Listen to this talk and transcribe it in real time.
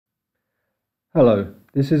Hello,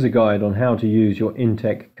 this is a guide on how to use your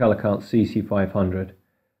Intec ColorCut CC500,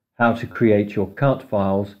 how to create your cut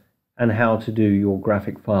files, and how to do your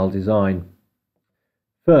graphic file design.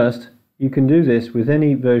 First, you can do this with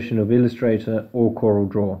any version of Illustrator or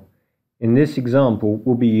CorelDRAW. In this example,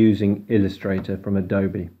 we'll be using Illustrator from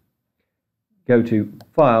Adobe. Go to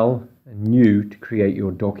File and New to create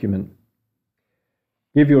your document.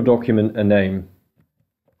 Give your document a name.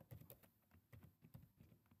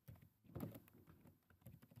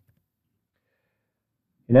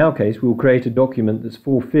 In our case, we'll create a document that's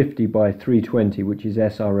 450 by 320, which is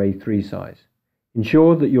SRA3 size.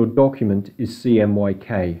 Ensure that your document is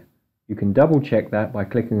CMYK. You can double check that by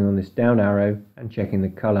clicking on this down arrow and checking the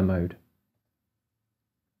color mode.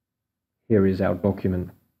 Here is our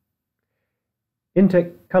document.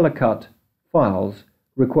 Intec ColorCut files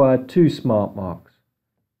require two SmartMarks.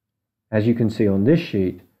 As you can see on this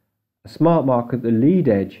sheet, a SmartMark at the lead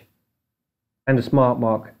edge and a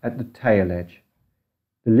SmartMark at the tail edge.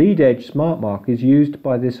 The lead edge SmartMark is used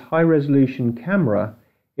by this high-resolution camera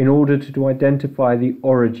in order to identify the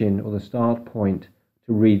origin or the start point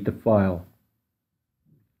to read the file.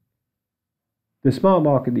 The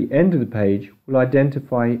SmartMark at the end of the page will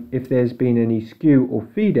identify if there's been any skew or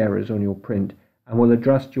feed errors on your print and will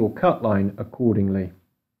adjust your cut line accordingly.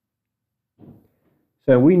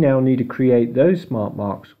 So we now need to create those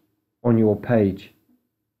SmartMarks on your page.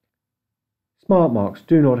 SmartMarks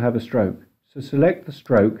do not have a stroke. So select the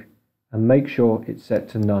stroke and make sure it's set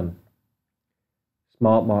to none.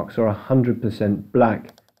 SmartMarks are 100%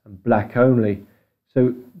 black and black only,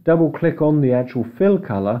 so double click on the actual fill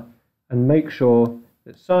color and make sure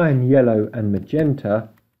that cyan, yellow and magenta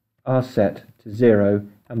are set to 0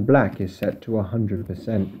 and black is set to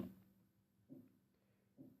 100%.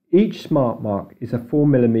 Each SmartMark is a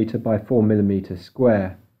 4mm by 4mm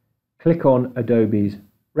square. Click on Adobe's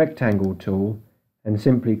rectangle tool and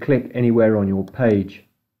simply click anywhere on your page.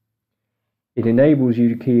 It enables you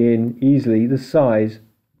to key in easily the size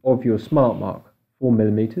of your SmartMark,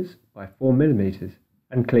 4mm by 4mm,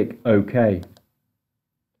 and click OK.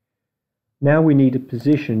 Now we need to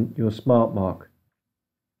position your SmartMark.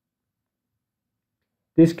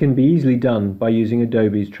 This can be easily done by using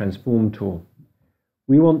Adobe's Transform tool.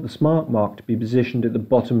 We want the SmartMark to be positioned at the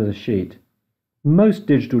bottom of the sheet. Most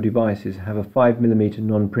digital devices have a 5mm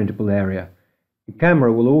non-printable area. The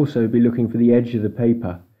camera will also be looking for the edge of the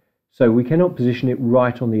paper, so we cannot position it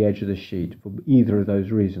right on the edge of the sheet for either of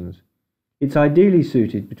those reasons. It's ideally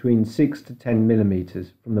suited between 6 to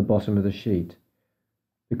 10mm from the bottom of the sheet.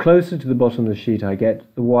 The closer to the bottom of the sheet I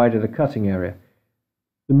get, the wider the cutting area.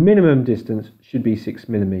 The minimum distance should be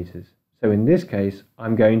 6mm, so in this case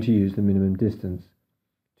I'm going to use the minimum distance.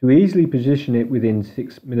 To easily position it within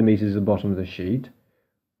 6mm of the bottom of the sheet,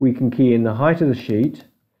 we can key in the height of the sheet,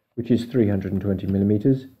 which is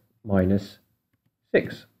 320mm minus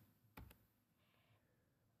 6.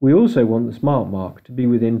 We also want the SmartMark to be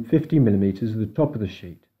within 50mm of the top of the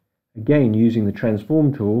sheet. Again, using the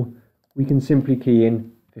Transform tool, we can simply key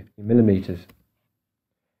in 50mm.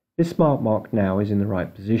 This SmartMark now is in the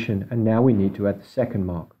right position, and now we need to add the second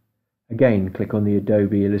mark. Again, click on the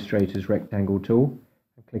Adobe Illustrator's rectangle tool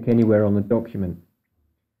and click anywhere on the document.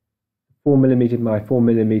 4mm by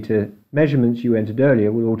 4mm measurements you entered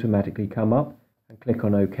earlier will automatically come up, and click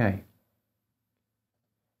on OK.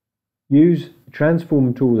 Use the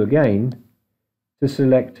Transform tool again to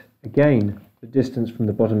select again the distance from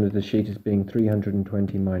the bottom of the sheet as being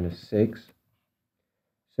 320 minus 6.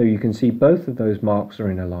 So you can see both of those marks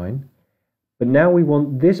are in a line, but now we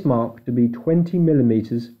want this mark to be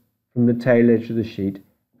 20mm from the tail edge of the sheet,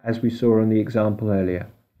 as we saw on the example earlier.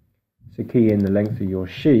 So key in the length of your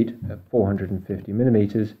sheet at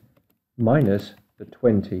 450mm minus the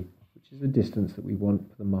 20, which is the distance that we want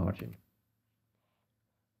for the margin.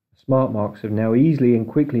 The SmartMarks have now easily and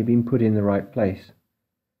quickly been put in the right place.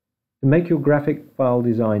 To make your graphic file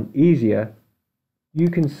design easier, you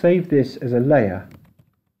can save this as a layer.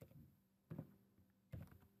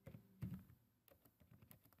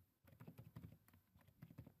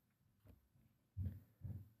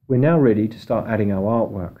 We're now ready to start adding our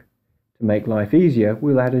artwork. To make life easier,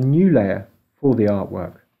 we'll add a new layer for the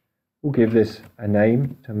artwork. We'll give this a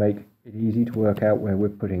name to make it easy to work out where we're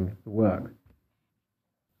putting the work.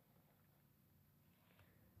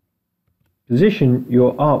 Position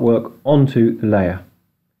your artwork onto the layer.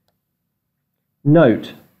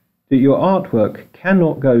 Note that your artwork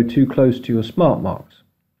cannot go too close to your SmartMarks.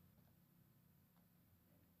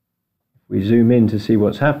 If we zoom in to see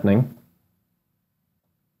what's happening,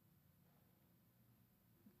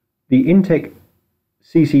 the Intec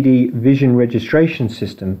CCD vision registration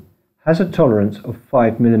system has a tolerance of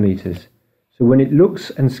 5mm, so So when it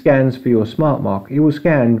looks and scans for your SmartMark, it will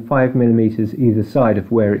scan 5 mm either side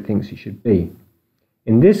of where it thinks it should be.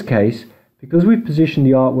 In this case, because we've positioned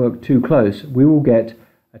the artwork too close, we will get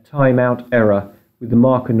a timeout error with the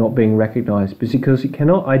marker not being recognized because it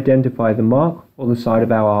cannot identify the mark or the side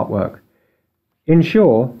of our artwork.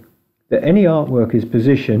 Ensure that any artwork is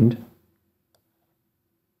positioned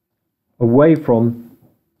away from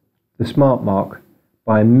the SmartMark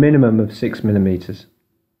by a minimum of 6 mm.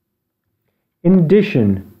 In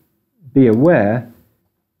addition, be aware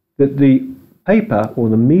that the paper or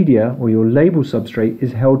the media or your label substrate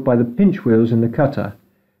is held by the pinch wheels in the cutter.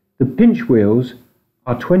 The pinch wheels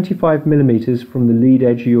are 25 mm from the lead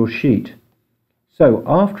edge of your sheet. So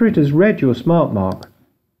after it has read your SmartMark,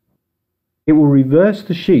 it will reverse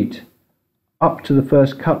the sheet up to the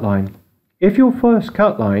first cut line. If your first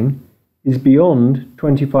cut line is beyond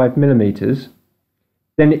 25 mm,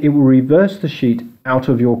 then it will reverse the sheet out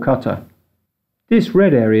of your cutter. This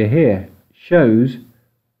red area here shows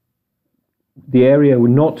the area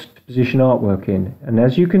not to position artwork in, and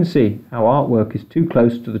as you can see, our artwork is too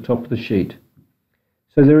close to the top of the sheet.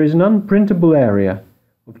 So there is an unprintable area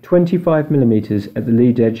of 25 mm at the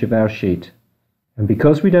lead edge of our sheet. And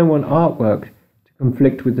because we don't want artwork to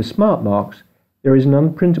conflict with the SmartMarks, there is an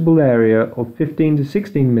unprintable area of 15 to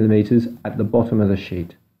 16 mm at the bottom of the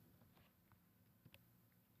sheet.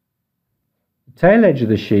 The tail edge of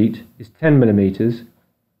the sheet is 10 mm,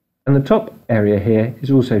 and the top area here is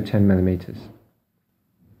also 10 mm.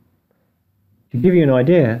 To give you an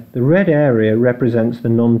idea, the red area represents the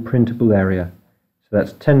non-printable area. So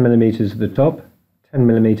that's 10 mm at the top, 10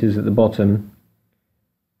 mm at the bottom,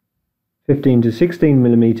 15 to 16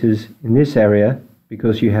 mm in this area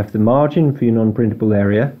because you have the margin for your non-printable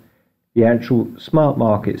area, the actual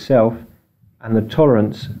SmartMark itself, and the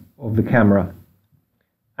tolerance of the camera,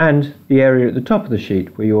 and the area at the top of the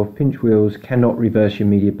sheet where your pinch wheels cannot reverse your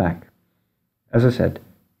media back. As I said,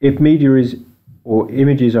 if media is or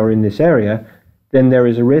images are in this area, then there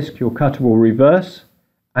is a risk your cutter will reverse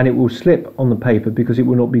and it will slip on the paper because it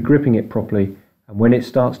will not be gripping it properly, and when it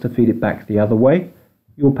starts to feed it back the other way,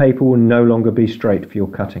 your paper will no longer be straight for your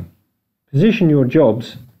cutting. Position your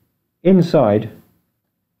jobs inside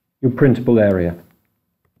your printable area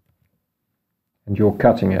and your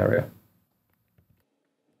cutting area.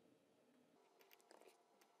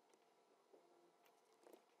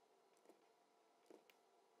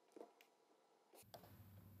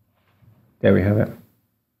 There we have it.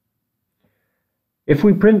 If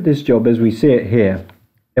we print this job as we see it here,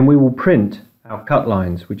 then we will print our cut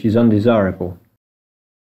lines, which is undesirable.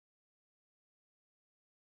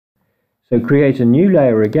 So create a new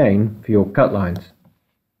layer again for your cut lines.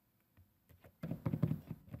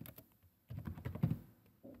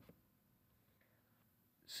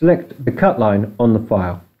 Select the cut line on the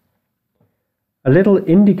file. A little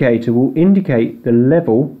indicator will indicate the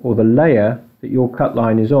level or the layer that your cut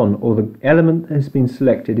line is on, or the element that has been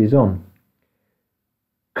selected is on.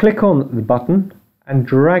 Click on the button and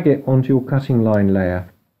drag it onto your cutting line layer.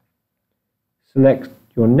 Select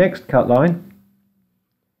your next cut line.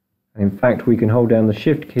 And in fact, we can hold down the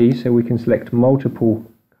Shift key so we can select multiple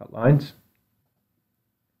cut lines.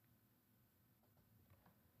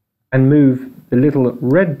 And move the little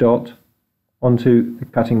red dot onto the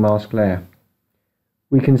cutting mask layer.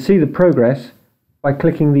 We can see the progress by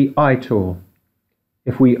clicking the Eye tool.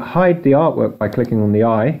 If we hide the artwork by clicking on the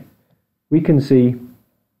eye, we can see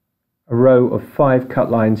a row of 5 cut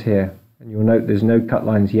lines here, and you'll note there's no cut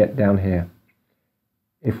lines yet down here.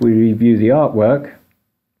 If we review the artwork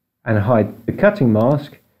and hide the cutting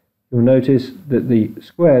mask, you'll notice that the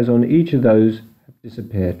squares on each of those have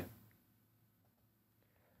disappeared.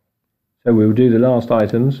 So we'll do the last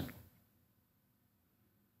items.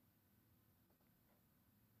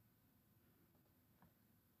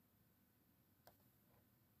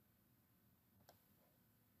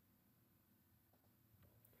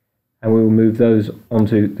 And we will move those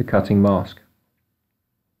onto the cutting mask.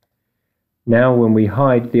 Now when we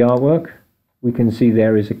hide the artwork, we can see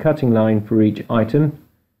there is a cutting line for each item,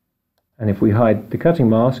 and if we hide the cutting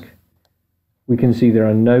mask, we can see there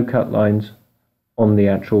are no cut lines on the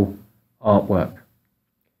actual artwork.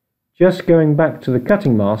 Just going back to the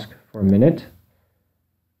cutting mask for a minute,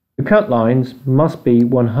 the cut lines must be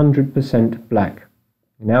 100% black.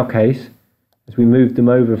 In our case, as we moved them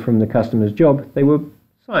over from the customer's job, they were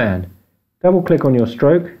cyan. Double click on your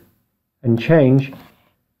stroke and change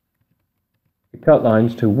the cut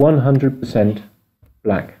lines to 100%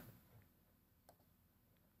 black.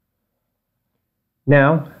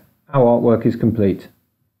 Now our artwork is complete.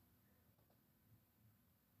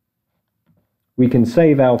 We can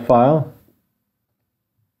save our file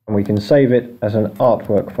and we can save it as an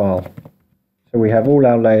artwork file. So we have all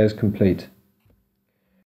our layers complete.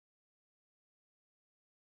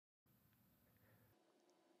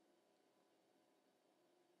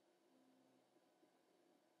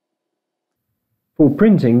 For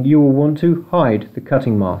printing, you will want to hide the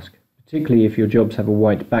cutting mask, particularly if your jobs have a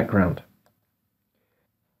white background.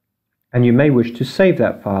 And you may wish to save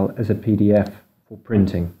that file as a PDF for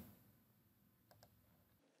printing.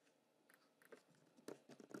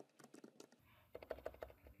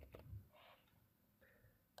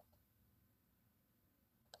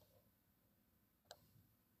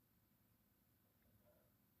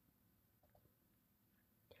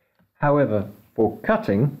 However, for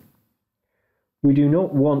cutting, we do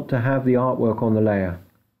not want to have the artwork on the layer,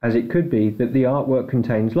 as it could be that the artwork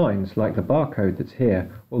contains lines, like the barcode that's here,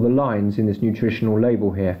 or the lines in this nutritional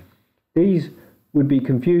label here. These would be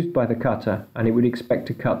confused by the cutter, and it would expect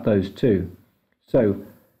to cut those too. So,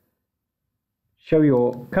 show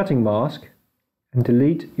your cutting mask and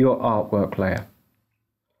delete your artwork layer.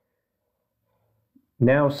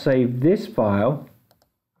 Now save this file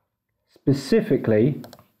specifically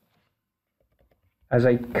as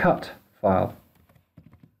a cut file.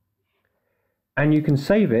 And you can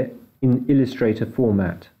save it in Illustrator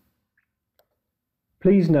format.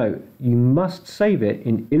 Please note, you must save it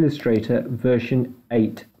in Illustrator version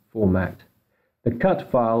 8 format. The cut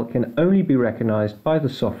file can only be recognized by the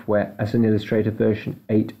software as an Illustrator version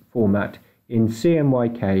 8 format in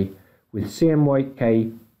CMYK, with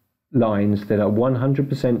CMYK lines that are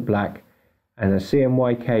 100% black and a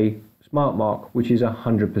CMYK SmartMark which is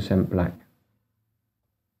 100% black.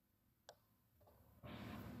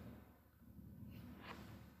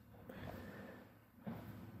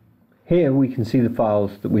 Here we can see the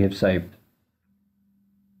files that we have saved.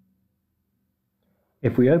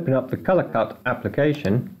 If we open up the ColorCut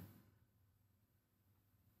application,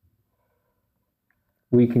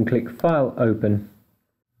 we can click File Open.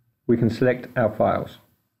 We can select our files.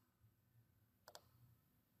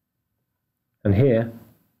 And here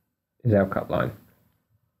is our cut line.